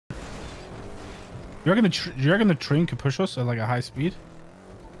You're gonna train can push us at like a high speed?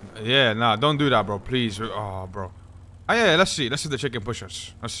 Yeah, nah, don't do that, bro. Please. Oh, bro. Oh, yeah, let's see. Let's see the chicken push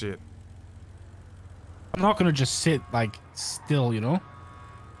us. Let's see it. I'm not gonna just sit like still, you know?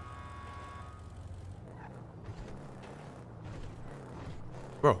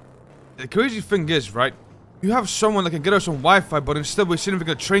 Bro, the crazy thing is, right? You have someone that can get us on Wi-Fi, but instead we're seeing if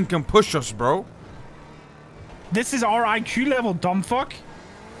a train can push us, bro. This is our IQ level, dumb fuck.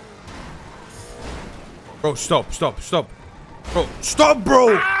 Bro, stop. Bro, stop,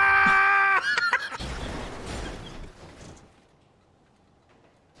 bro!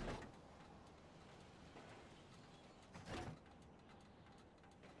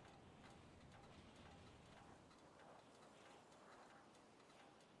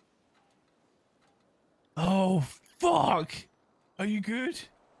 Oh, fuck. Are you good?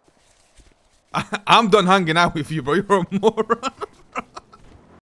 I'm done hanging out with you, bro. You're a moron.